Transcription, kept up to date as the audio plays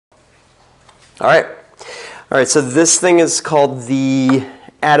All right. All right, so this thing is called the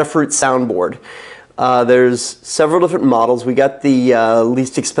Adafruit soundboard. There's several different models. We got the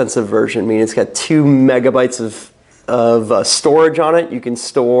least expensive version, meaning it's got 2 megabytes of storage on it. You can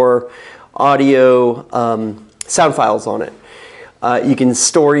store audio sound files on it. You can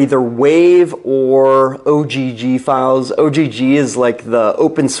store either WAV or OGG files. OGG is like the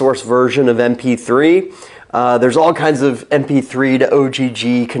open source version of MP3. There's all kinds of MP3 to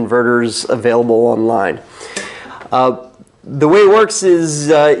OGG converters available online. The way it works is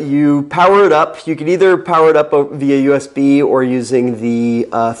you power it up. You can either power it up via USB or using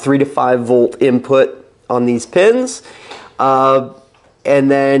the 3 to 5 volt input on these pins.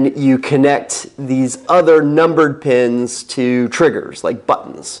 And then you connect these other numbered pins to triggers, like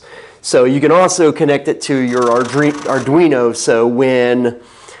buttons. So you can also connect it to your Arduino, so when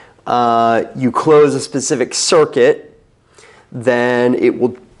you close a specific circuit, then it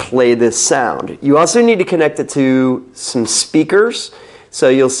will play this sound. You also need to connect it to some speakers. So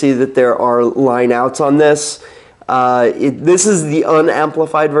you'll see that there are line outs on this. This is the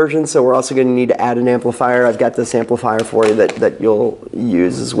unamplified version, so we're also going to need to add an amplifier. I've got this amplifier for you that you'll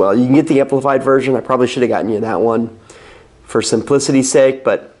use as well. You can get the amplified version. I probably should have gotten you that one for simplicity's sake,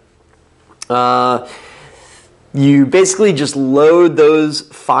 but you basically just load those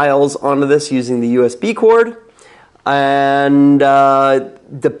files onto this using the USB cord, and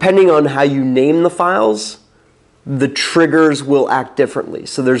depending on how you name the files, the triggers will act differently.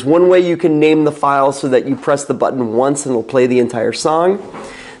 So there's one way you can name the file so that you press the button once and it'll play the entire song.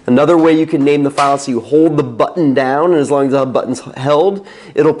 Another way you can name the file so you hold the button down, and as long as the button's held,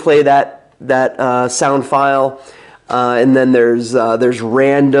 it'll play that sound file. And then there's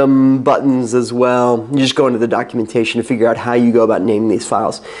random buttons as well. You just go into the documentation to figure out how you go about naming these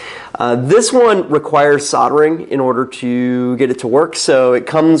files. This one requires soldering in order to get it to work. So it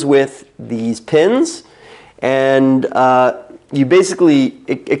comes with these pins. And you basically,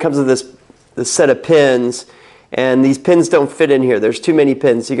 it comes with this set of pins, and these pins don't fit in here. There's too many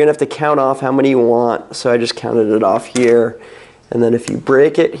pins. So you're going to have to count off how many you want. So I just counted it off here. And then if you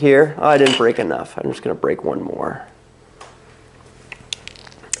break it here, oh, I didn't break enough. I'm just going to break one more.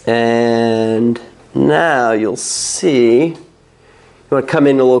 And now you'll see, you want to come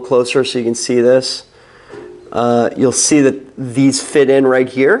in a little closer so you can see this. You'll see that these fit in right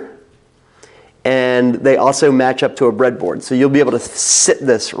here. And they also match up to a breadboard. So you'll be able to sit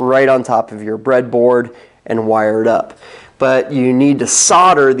this right on top of your breadboard and wire it up. But you need to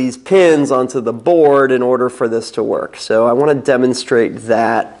solder these pins onto the board in order for this to work. So I want to demonstrate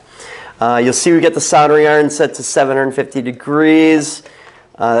that. You'll see we get the soldering iron set to 750 degrees.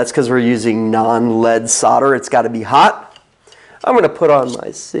 That's because we're using non-lead solder. It's got to be hot. I'm going to put on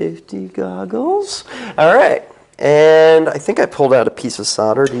my safety goggles. All right. And I think I pulled out a piece of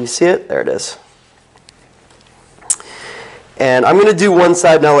solder. Do you see it? There it is. And I'm going to do one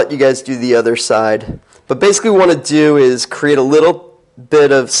side, and I'll let you guys do the other side. But basically what I want to do is create a little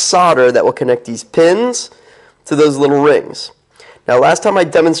bit of solder that will connect these pins to those little rings. Now, last time I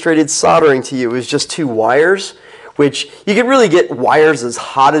demonstrated soldering to you, it was just 2 wires, which you can really get wires as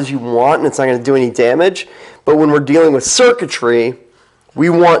hot as you want, and it's not going to do any damage. But when we're dealing with circuitry, we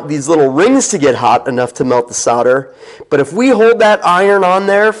want these little rings to get hot enough to melt the solder. But if we hold that iron on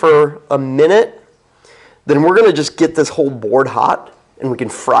there for a minute, then we're going to just get this whole board hot and we can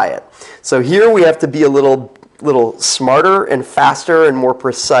fry it. So here we have to be a little smarter and faster and more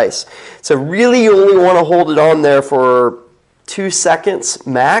precise. So really you only want to hold it on there for 2 seconds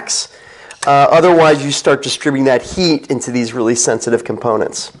max. Otherwise you start distributing that heat into these really sensitive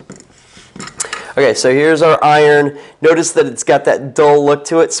components. Okay, so here's our iron. Notice that it's got that dull look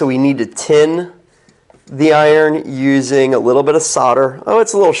to it, so we need to tin the iron using a little bit of solder. Oh,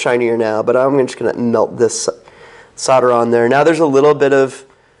 it's a little shinier now, but I'm just going to melt this solder on there. Now there's a little bit of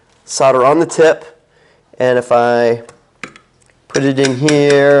solder on the tip, and if I put it in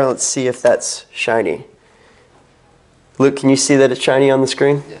here, let's see if that's shiny. Luke, can you see that it's shiny on the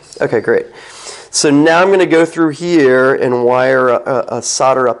screen? Yes. Okay, great. So now I'm going to go through here and wire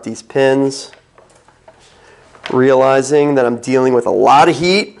solder up these pins, realizing that I'm dealing with a lot of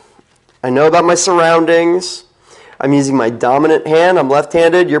heat. I know about my surroundings. I'm using my dominant hand. I'm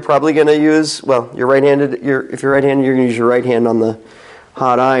left-handed. You're probably going to use, well, you're right-handed. If you're right-handed, you're going to use your right hand on the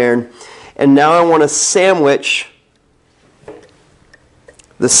hot iron. And now I want to sandwich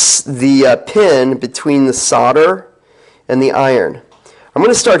the pin between the solder and the iron. I'm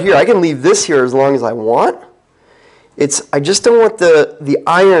going to start here. I can leave this here as long as I want. I just don't want the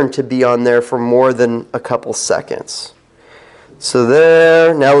iron to be on there for more than a couple seconds. So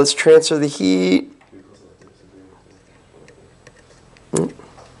there, now let's transfer the heat.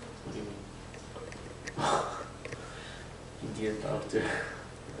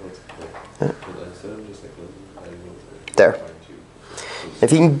 There.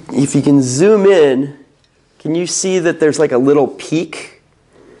 If you can zoom in, can you see that there's like a little peak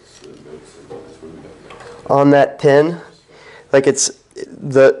on that pin? Like this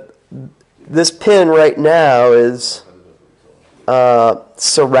pin right now is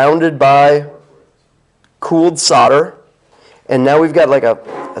surrounded by cooled solder, and now we've got like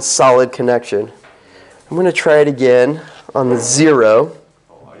a solid connection. I'm going to try it again on the 0.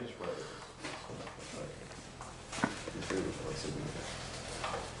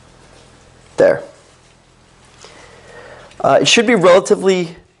 There. It should be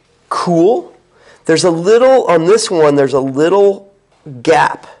relatively cool. There's a little, on this one, there's a little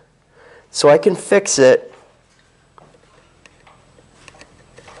gap. So I can fix it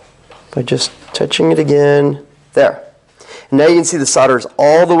by just touching it again. There. And now you can see the solder is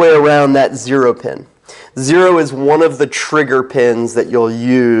all the way around that 0 pin. 0 is one of the trigger pins that you'll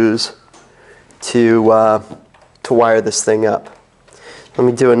use to wire this thing up. Let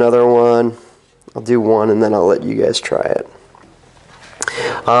me do another one. I'll do one and then I'll let you guys try it.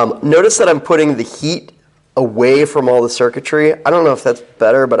 Notice that I'm putting the heat away from all the circuitry. I don't know if that's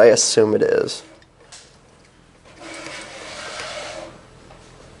better, but I assume it is.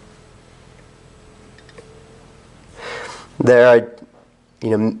 There, I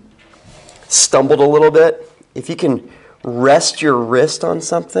stumbled a little bit. If you can rest your wrist on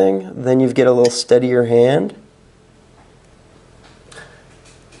something, then you get a little steadier hand.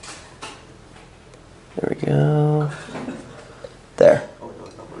 There we go. There.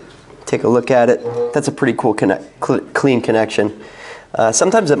 Take a look at it. That's a pretty cool clean connection.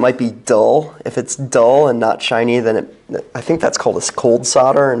 Sometimes it might be dull. If it's dull and not shiny, then I think that's called a cold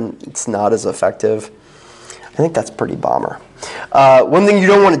solder, and it's not as effective. I think that's pretty bomber. One thing you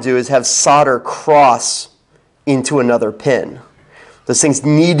don't want to do is have solder cross into another pin. Those things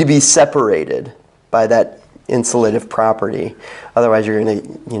need to be separated by that insulative property. Otherwise, you're gonna,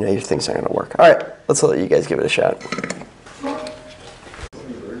 your things aren't gonna work. All right, let's let you guys give it a shot.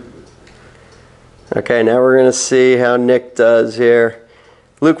 Okay, now we're gonna see how Nick does here.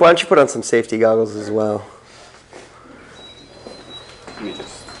 Luke, why don't you put on some safety goggles as well? Let me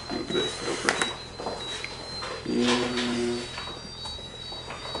just move this over.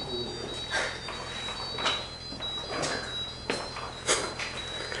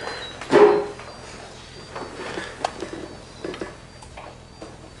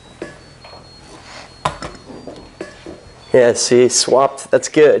 Yeah, see, swapped. That's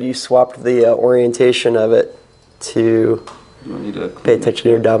good. You swapped the orientation of it to pay attention to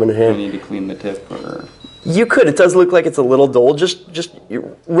your dominant hand. Do I need to clean the tip, or? You could. It does look like it's a little dull. Just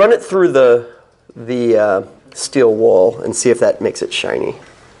run it through the steel wool and see if that makes it shiny.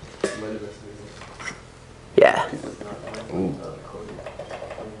 Yeah. Ooh.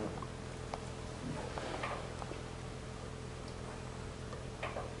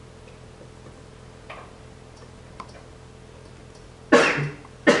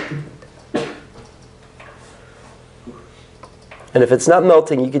 And if it's not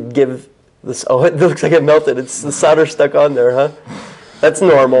melting, you could give this. Oh, it looks like it melted. It's the solder stuck on there, huh? That's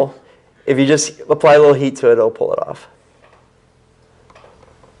normal. If you just apply a little heat to it, it'll pull it off.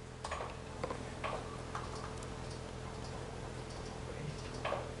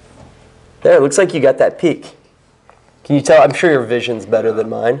 There, it looks like you got that peak. Can you tell? I'm sure your vision's better than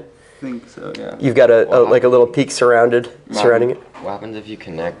mine. I think so, yeah. You've got like a little peak surrounding it. What happens if you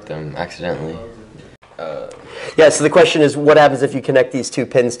connect them accidentally? Yeah, so the question is, what happens if you connect these two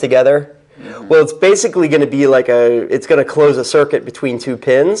pins together? Mm-hmm. Well, it's basically going to be like it's going to close a circuit between two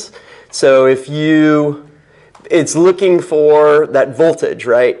pins. So it's looking for that voltage,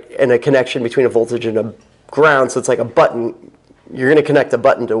 right? And a connection between a voltage and a ground, so it's like a button. You're going to connect a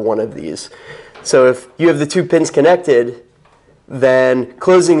button to one of these. So if you have the two pins connected, then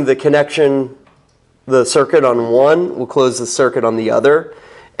closing the connection, the circuit on one will close the circuit on the other,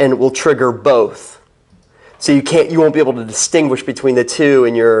 and it will trigger both. So you won't be able to distinguish between the two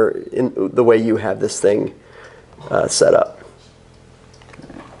in the way you have this thing set up.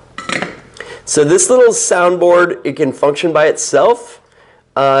 So this little soundboard, it can function by itself,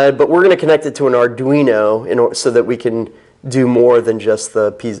 but we're going to connect it to an Arduino so that we can do more than just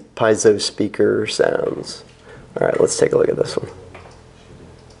the piezo speaker sounds. All right, let's take a look at this one.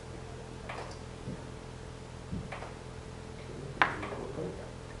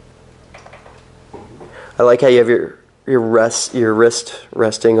 I like how you have your wrist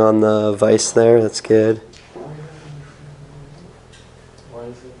resting on the vise there. That's good. There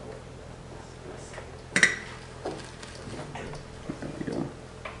we go.